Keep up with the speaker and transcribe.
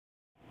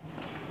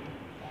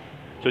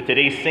So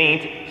today's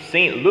saint,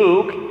 Saint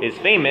Luke, is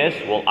famous.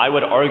 Well, I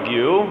would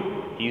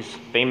argue he's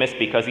famous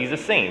because he's a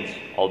saint,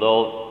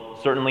 although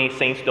certainly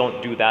saints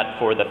don't do that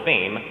for the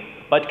fame.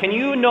 But can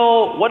you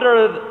know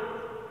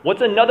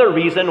what's another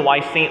reason why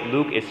Saint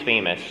Luke is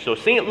famous? So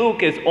Saint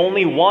Luke is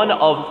only one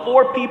of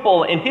 4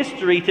 people in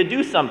history to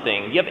do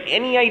something. Do you have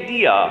any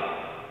idea?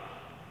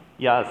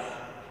 Yes.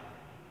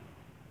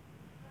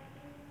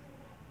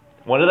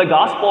 One of the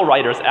gospel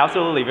writers,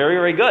 absolutely, very,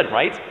 very good,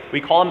 right?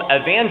 We call him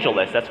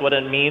evangelist. That's what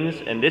it means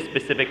in this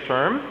specific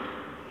term,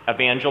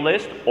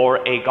 evangelist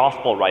or a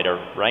gospel writer,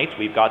 right?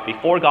 We've got the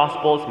 4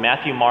 gospels,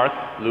 Matthew, Mark,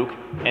 Luke,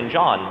 and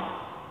John.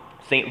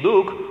 St.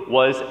 Luke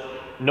was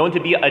known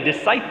to be a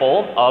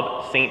disciple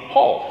of St.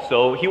 Paul.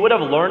 So he would have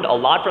learned a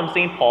lot from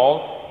St.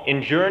 Paul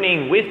in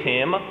journeying with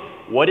him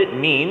what it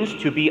means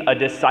to be a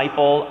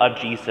disciple of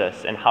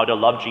Jesus and how to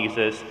love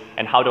Jesus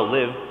and how to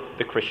live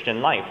the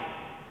Christian life.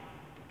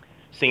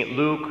 St.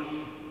 Luke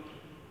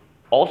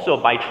also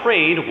by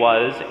trade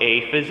was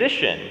a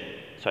physician.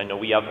 So I know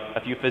we have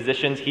a few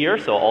physicians here,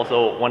 so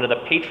also one of the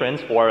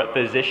patrons for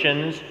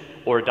physicians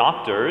or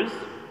doctors.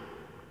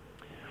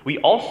 We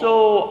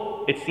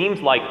also, it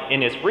seems like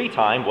in his free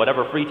time,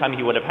 whatever free time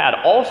he would have had,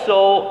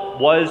 also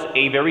was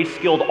a very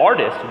skilled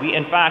artist.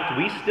 In fact,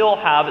 we still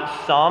have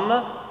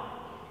some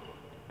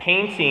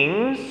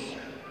paintings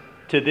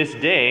to this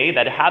day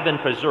that have been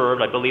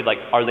preserved, I believe, like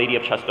Our Lady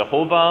of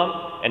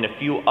Czestochowa and a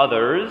few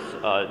others,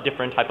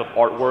 different type of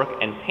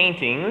artwork and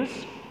paintings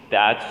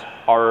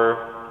that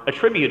are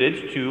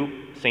attributed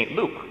to St.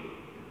 Luke.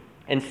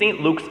 And St.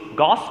 Luke's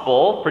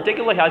gospel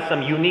particularly has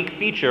some unique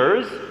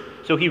features,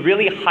 so he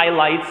really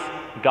highlights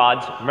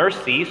God's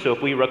mercy. So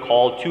if we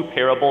recall 2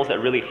 parables that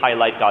really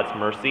highlight God's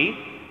mercy,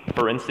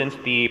 for instance,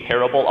 the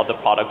parable of the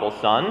prodigal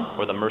son,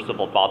 or the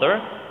merciful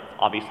father,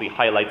 obviously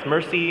highlights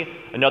mercy.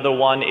 Another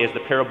one is the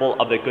parable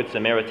of the Good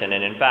Samaritan.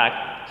 And in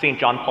fact, St.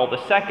 John Paul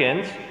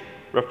II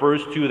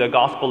refers to the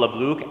Gospel of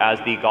Luke as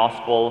the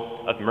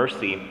Gospel of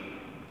Mercy.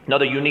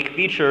 Another unique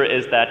feature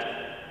is that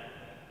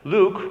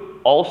Luke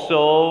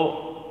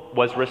also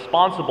was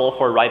responsible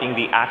for writing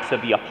the Acts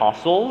of the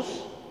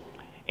Apostles.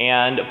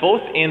 And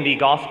both in the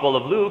Gospel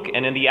of Luke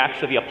and in the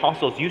Acts of the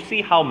Apostles, you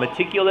see how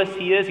meticulous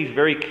he is. He's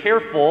very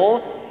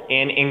careful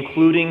in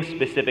including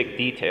specific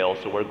details.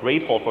 So we're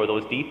grateful for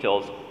those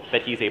details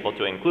that he's able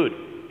to include.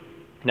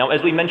 Now,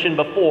 as we mentioned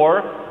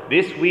before,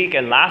 this week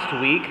and last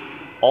week,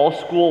 all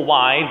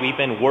school-wide, we've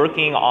been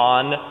working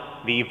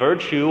on the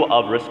virtue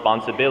of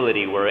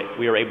responsibility, where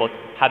we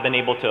have been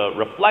able to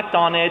reflect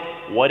on it,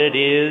 what it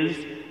is,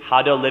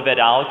 how to live it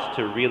out,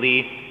 to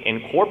really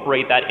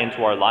incorporate that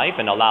into our life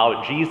and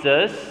allow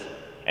Jesus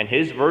and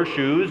his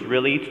virtues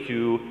really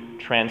to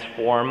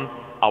transform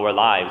our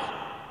lives.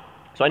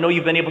 So I know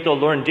you've been able to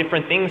learn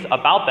different things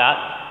about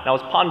that, and I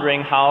was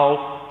pondering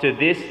how to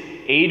this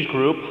age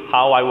group,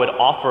 how I would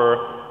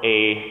offer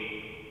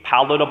a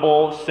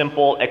palatable,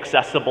 simple,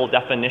 accessible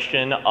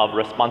definition of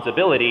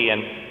responsibility.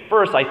 And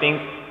first, I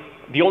think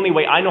the only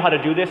way I know how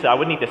to do this, I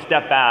would need to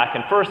step back,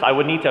 and first I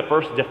would need to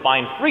first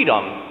define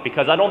freedom,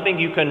 because I don't think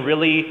you can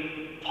really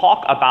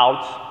talk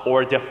about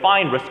or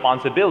define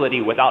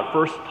responsibility without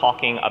first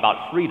talking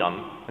about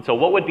freedom. And so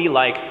what would be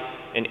like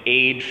an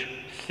age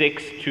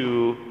 6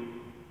 to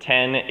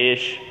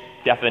 10-ish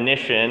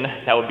definition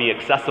that would be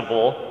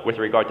accessible with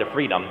regard to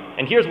freedom?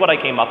 And here's what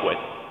I came up with.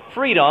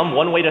 Freedom,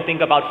 one way to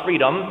think about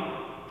freedom,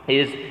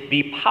 is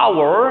the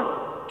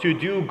power to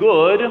do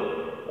good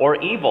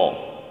or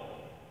evil.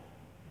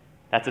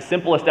 That's the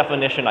simplest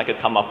definition I could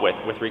come up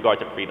with regard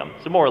to freedom.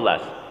 So more or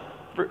less,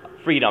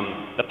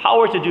 freedom, the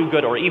power to do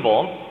good or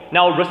evil.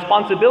 Now,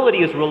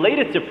 responsibility is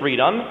related to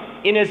freedom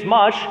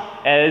inasmuch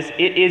as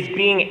it is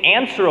being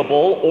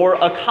answerable or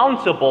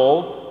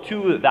accountable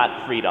to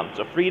that freedom.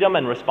 So freedom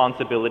and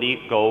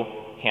responsibility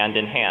go hand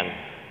in hand.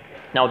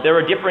 Now, there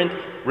are different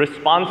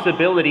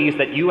responsibilities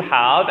that you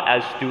have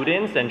as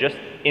students and just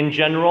in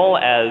general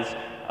as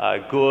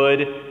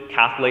good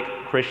Catholic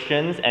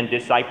Christians and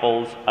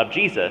disciples of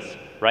Jesus,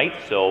 right?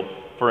 So,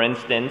 for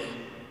instance,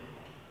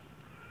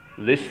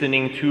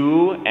 listening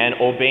to and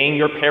obeying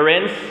your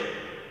parents,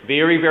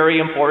 very, very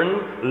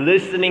important.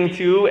 Listening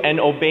to and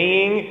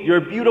obeying your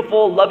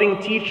beautiful,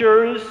 loving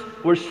teachers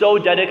who are so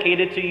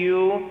dedicated to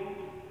you.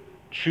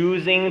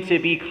 Choosing to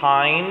be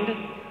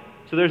kind.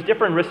 So there's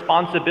different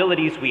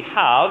responsibilities we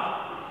have,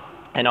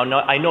 and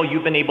I know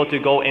you've been able to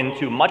go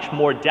into much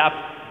more depth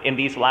in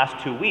these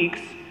last 2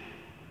 weeks.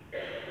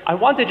 I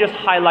want to just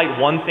highlight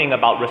one thing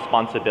about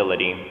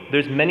responsibility.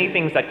 There's many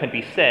things that could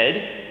be said,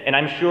 and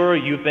I'm sure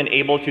you've been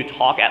able to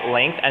talk at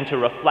length and to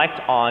reflect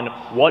on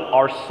what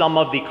are some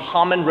of the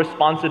common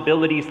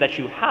responsibilities that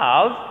you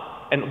have,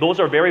 and those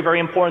are very, very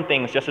important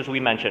things, just as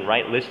we mentioned,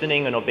 right?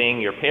 Listening and obeying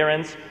your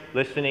parents,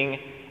 listening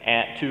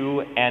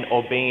to and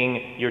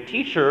obeying your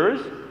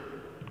teachers.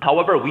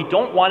 However, we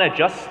don't want to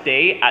just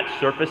stay at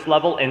surface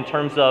level in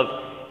terms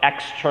of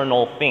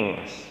external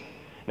things.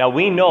 Now,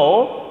 we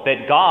know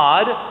that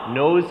God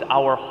knows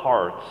our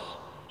hearts.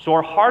 So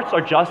our hearts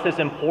are just as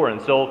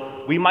important.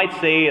 So we might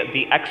say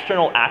the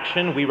external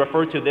action, we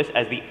refer to this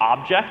as the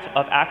object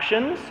of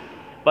actions.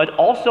 but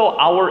also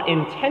our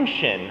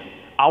intention,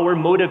 our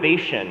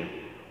motivation.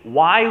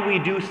 Why we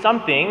do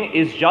something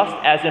is just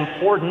as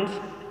important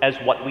as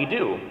what we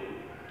do.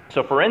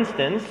 So for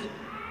instance,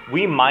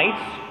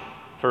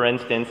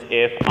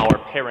 if our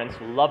parents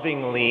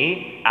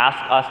lovingly ask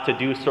us to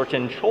do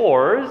certain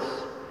chores,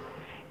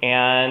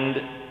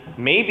 and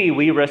maybe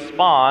we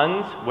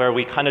respond where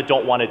we kind of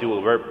don't want to do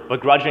it, we're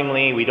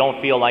begrudgingly, we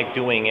don't feel like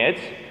doing it,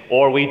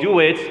 or we do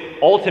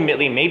it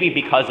ultimately maybe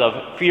because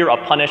of fear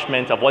of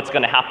punishment of what's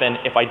going to happen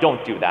if I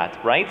don't do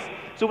that, right?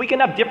 So we can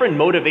have different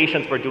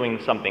motivations for doing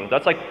something.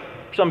 That's like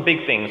some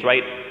big things,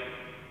 right?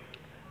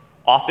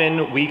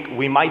 Often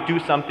we might do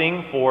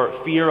something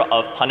for fear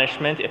of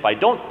punishment if I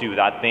don't do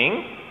that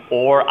thing,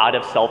 or out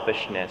of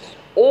selfishness.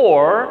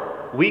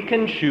 Or we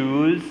can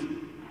choose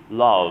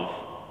love,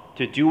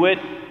 to do it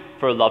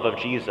for love of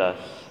Jesus.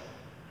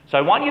 So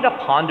I want you to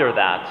ponder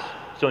that.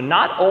 So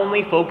not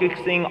only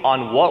focusing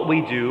on what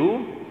we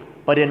do,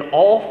 but in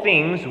all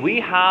things we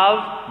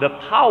have the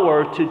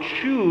power to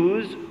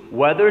choose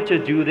whether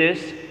to do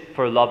this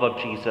for love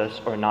of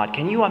Jesus or not.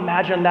 Can you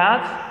imagine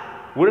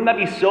that? Wouldn't that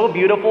be so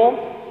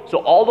beautiful? So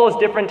all those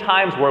different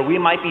times where we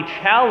might be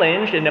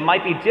challenged and it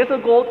might be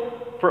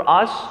difficult for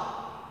us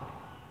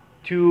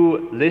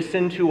to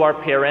listen to our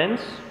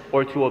parents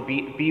or to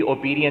be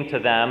obedient to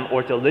them,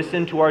 or to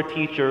listen to our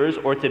teachers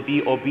or to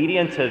be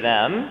obedient to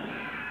them,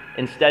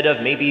 instead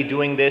of maybe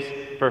doing this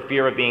for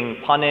fear of being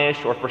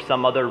punished or for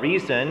some other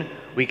reason,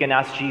 we can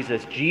ask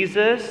Jesus,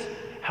 Jesus,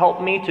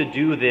 help me to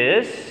do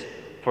this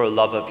for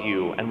love of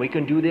you. And we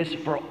can do this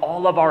for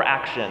all of our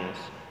actions.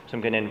 So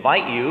I'm going to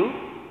invite you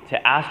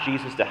to ask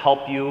Jesus to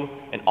help you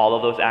in all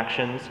of those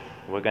actions.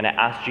 We're going to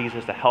ask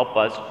Jesus to help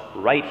us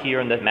right here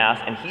in the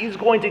Mass, and He's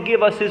going to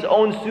give us His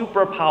own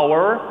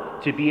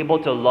superpower to be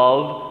able to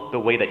love the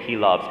way that He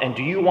loves. And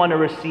do you want to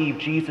receive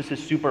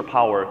Jesus'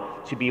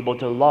 superpower to be able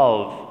to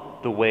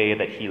love the way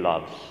that He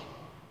loves?